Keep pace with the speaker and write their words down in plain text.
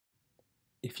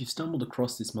If you've stumbled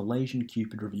across this Malaysian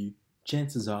Cupid review,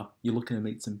 chances are you're looking to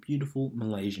meet some beautiful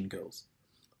Malaysian girls.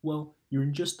 Well, you're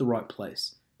in just the right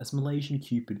place, as Malaysian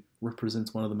Cupid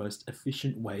represents one of the most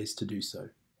efficient ways to do so.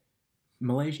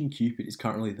 Malaysian Cupid is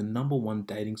currently the #1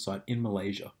 dating site in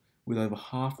Malaysia, with over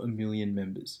 500,000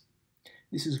 members.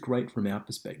 This is great from our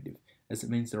perspective, as it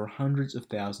means there are hundreds of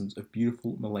thousands of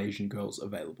beautiful Malaysian girls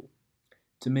available.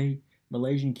 To me,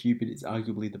 Malaysian Cupid is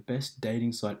arguably the best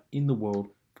dating site in the world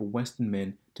for Western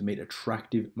men to meet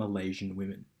attractive Malaysian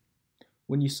women.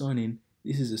 When you sign in,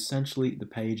 this is essentially the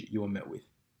page you are met with.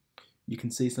 You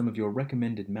can see some of your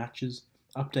recommended matches,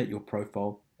 update your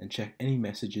profile, and check any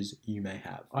messages you may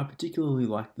have. I particularly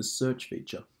like the search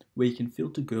feature, where you can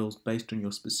filter girls based on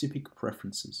your specific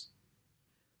preferences.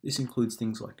 This includes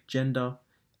things like gender,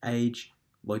 age,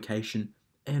 location,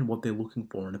 and what they're looking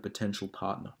for in a potential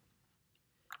partner.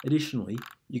 Additionally,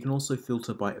 you can also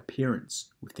filter by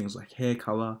appearance with things like hair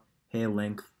color, hair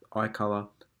length, eye color,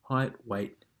 height,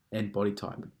 weight, and body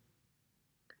type.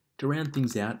 To round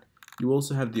things out, you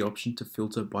also have the option to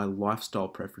filter by lifestyle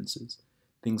preferences.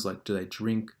 Things like, do they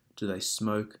drink, do they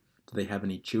smoke, do they have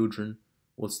any children,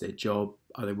 what's their job,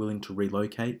 are they willing to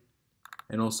relocate,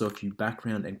 and also a few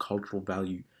background and cultural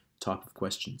value type of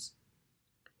questions.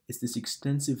 It's this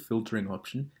extensive filtering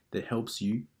option that helps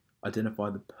you identify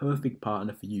the perfect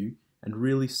partner for you and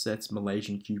really sets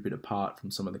Malaysian Cupid apart from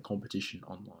some of the competition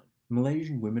online.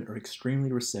 Malaysian women are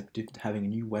extremely receptive to having a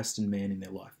new Western man in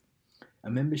their life. A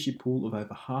membership pool of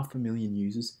over 500,000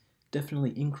 users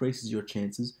definitely increases your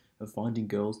chances of finding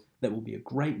girls that will be a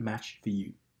great match for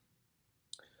you.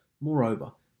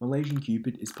 Moreover, Malaysian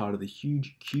Cupid is part of the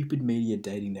huge Cupid Media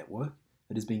dating network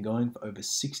that has been going for over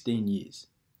 16 years.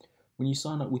 When you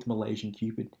sign up with Malaysian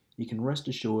Cupid, you can rest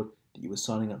assured that you are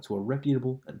signing up to a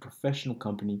reputable and professional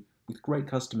company with great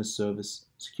customer service,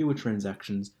 secure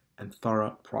transactions, and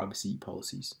thorough privacy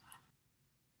policies.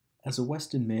 As a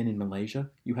Western man in Malaysia,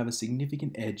 you have a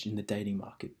significant edge in the dating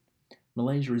market.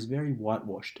 Malaysia is very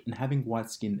whitewashed, and having white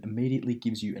skin immediately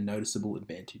gives you a noticeable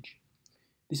advantage.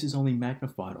 This is only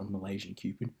magnified on Malaysian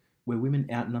Cupid, where women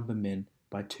outnumber men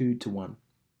by 2 to 1.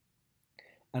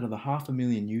 Out of the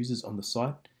 500,000 users on the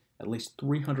site, at least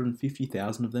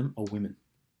 350,000 of them are women.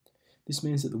 This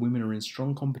means that the women are in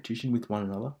strong competition with one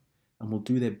another and will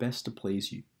do their best to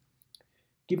please you.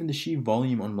 Given the sheer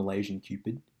volume on Malaysian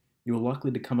Cupid, you are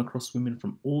likely to come across women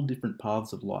from all different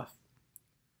paths of life.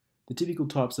 The typical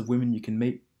types of women you can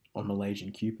meet on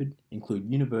Malaysian Cupid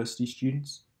include university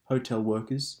students, hotel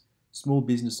workers, small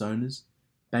business owners,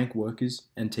 bank workers,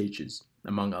 and teachers,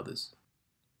 among others.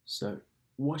 So,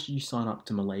 why should you sign up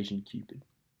to Malaysian Cupid?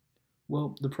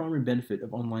 Well, the primary benefit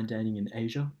of online dating in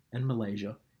Asia and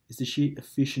Malaysia is the sheer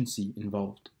efficiency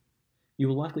involved. You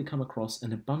will likely come across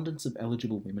an abundance of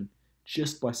eligible women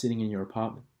just by sitting in your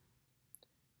apartment.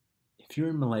 If you're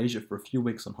in Malaysia for a few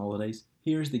weeks on holidays,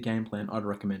 here is the game plan I'd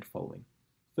recommend following.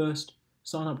 First,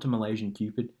 sign up to Malaysian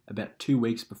Cupid about 2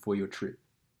 weeks before your trip.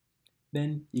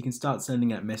 Then, you can start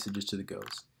sending out messages to the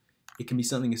girls. It can be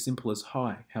something as simple as,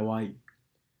 "Hi, how are you?"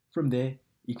 From there,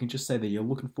 you can just say that you're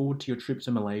looking forward to your trip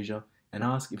to Malaysia and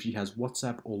ask if she has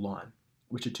WhatsApp or Line,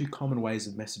 which are two common ways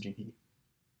of messaging here.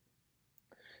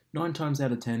 9 times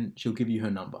out of 10, she'll give you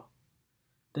her number.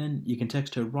 Then you can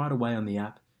text her right away on the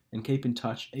app and keep in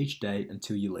touch each day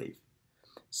until you leave.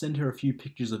 Send her a few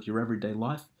pictures of your everyday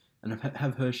life and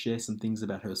have her share some things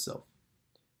about herself.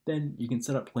 Then you can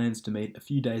set up plans to meet a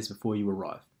few days before you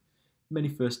arrive. Many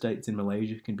first dates in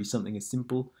Malaysia can be something as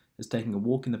simple as taking a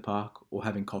walk in the park or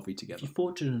having coffee together. If you're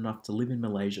fortunate enough to live in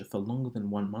Malaysia for longer than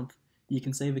 1 month, you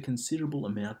can save a considerable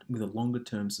amount with a longer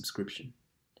term subscription.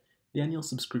 The annual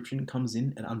subscription comes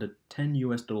in at under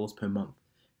 $10 per month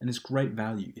and is great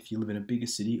value if you live in a bigger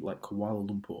city like Kuala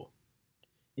Lumpur.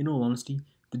 In all honesty,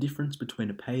 the difference between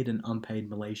a paid and unpaid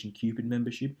Malaysian Cupid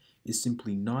membership is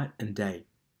simply night and day.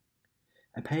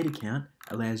 A paid account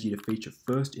allows you to feature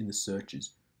first in the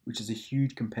searches, which is a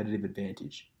huge competitive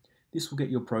advantage. This will get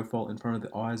your profile in front of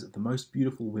the eyes of the most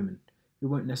beautiful women, who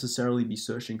won't necessarily be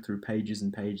searching through pages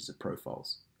and pages of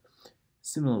profiles.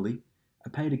 Similarly, a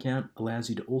paid account allows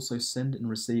you to also send and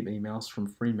receive emails from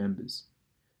free members.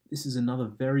 This is another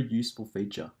very useful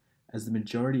feature, as the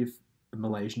majority of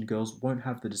Malaysian girls won't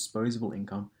have the disposable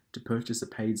income to purchase a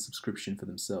paid subscription for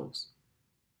themselves.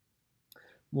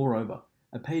 Moreover,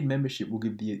 a paid membership will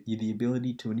give you the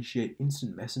ability to initiate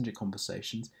instant messenger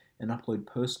conversations and upload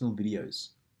personal videos.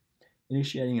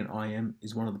 Initiating an IM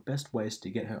is one of the best ways to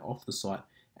get her off the site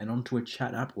and onto a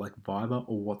chat app like Viber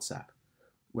or WhatsApp,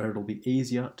 where it'll be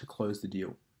easier to close the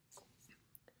deal.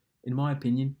 In my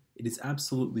opinion, it is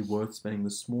absolutely worth spending the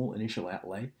small initial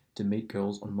outlay to meet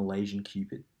girls on Malaysian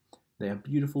Cupid. They are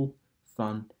beautiful,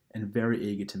 fun, and very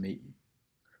eager to meet you.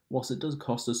 Whilst it does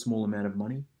cost a small amount of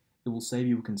money, it will save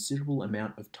you a considerable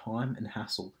amount of time and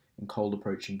hassle in cold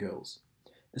approaching girls.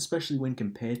 Especially when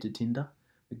compared to Tinder,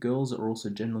 the girls are also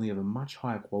generally of a much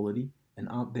higher quality and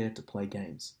aren't there to play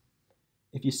games.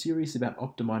 If you're serious about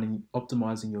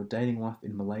optimizing your dating life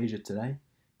in Malaysia today,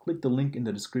 click the link in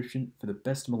the description for the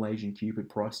best Malaysian Cupid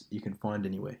price you can find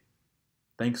anywhere.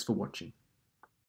 Thanks for watching.